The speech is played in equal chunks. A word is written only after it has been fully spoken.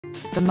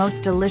the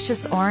most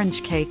delicious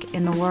orange cake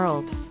in the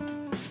world.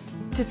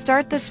 To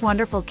start this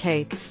wonderful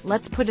cake,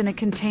 let's put in a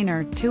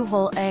container 2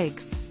 whole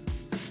eggs.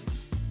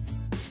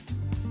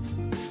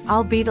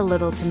 I'll beat a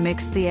little to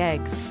mix the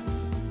eggs.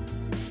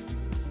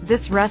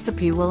 This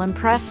recipe will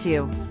impress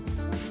you.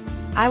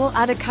 I will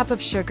add a cup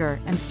of sugar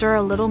and stir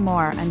a little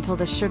more until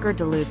the sugar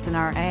dilutes in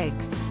our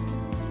eggs.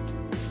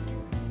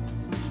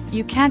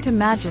 You can't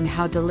imagine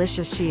how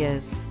delicious she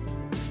is.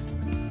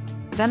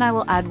 Then I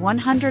will add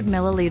 100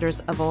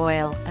 milliliters of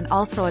oil and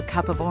also a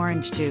cup of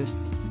orange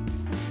juice.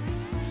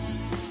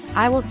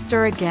 I will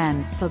stir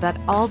again so that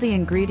all the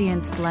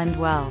ingredients blend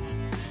well.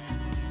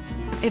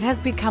 It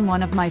has become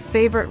one of my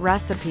favorite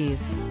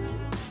recipes.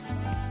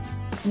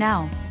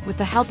 Now, with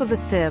the help of a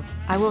sieve,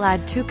 I will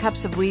add 2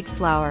 cups of wheat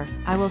flour.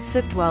 I will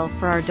sift well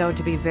for our dough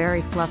to be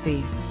very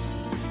fluffy.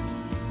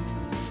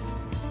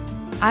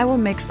 I will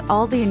mix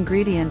all the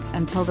ingredients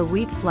until the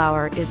wheat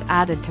flour is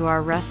added to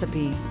our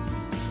recipe.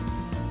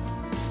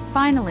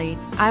 Finally,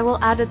 I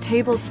will add a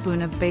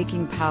tablespoon of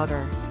baking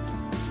powder.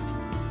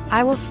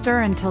 I will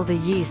stir until the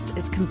yeast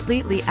is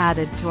completely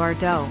added to our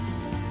dough.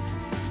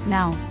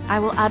 Now, I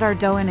will add our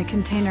dough in a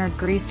container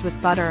greased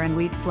with butter and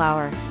wheat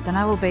flour, then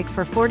I will bake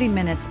for 40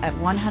 minutes at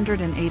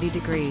 180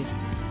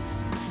 degrees.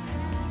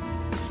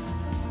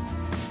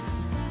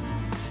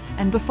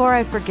 And before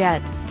I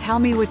forget, tell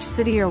me which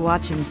city you're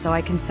watching so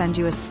I can send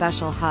you a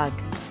special hug.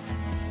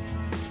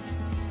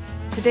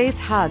 Today's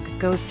hug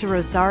goes to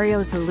Rosario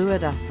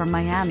Zulueta from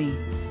Miami.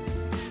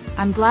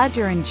 I'm glad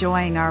you're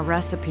enjoying our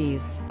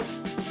recipes.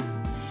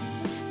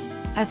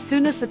 As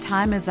soon as the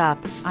time is up,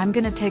 I'm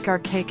gonna take our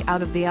cake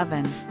out of the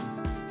oven.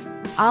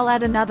 I'll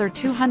add another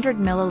 200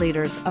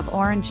 milliliters of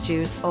orange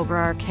juice over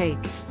our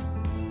cake.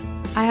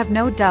 I have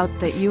no doubt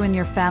that you and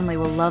your family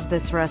will love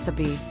this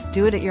recipe.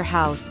 Do it at your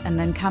house and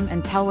then come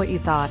and tell what you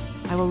thought.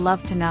 I will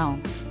love to know.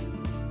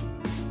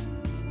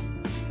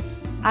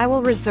 I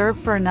will reserve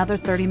for another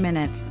 30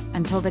 minutes,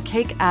 until the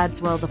cake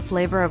adds well the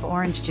flavor of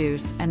orange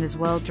juice and is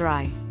well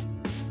dry.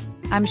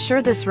 I'm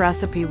sure this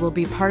recipe will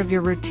be part of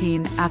your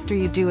routine after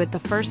you do it the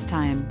first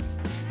time.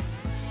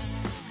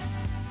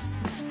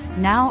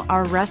 Now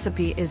our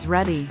recipe is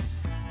ready.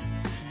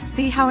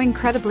 See how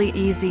incredibly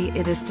easy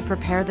it is to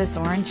prepare this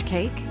orange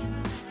cake?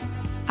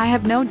 I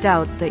have no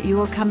doubt that you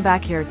will come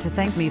back here to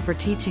thank me for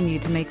teaching you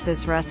to make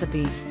this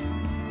recipe.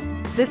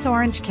 This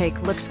orange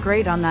cake looks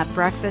great on that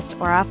breakfast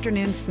or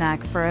afternoon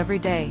snack for every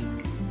day.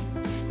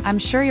 I'm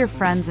sure your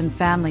friends and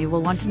family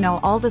will want to know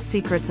all the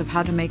secrets of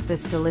how to make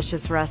this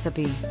delicious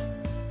recipe.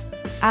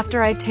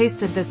 After I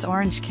tasted this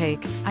orange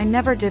cake, I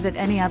never did it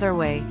any other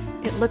way.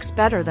 It looks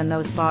better than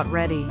those bought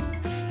ready.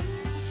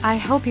 I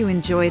hope you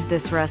enjoyed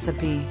this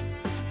recipe.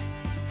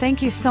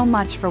 Thank you so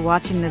much for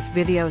watching this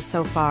video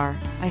so far.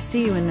 I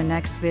see you in the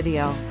next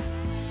video.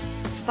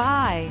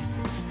 Bye!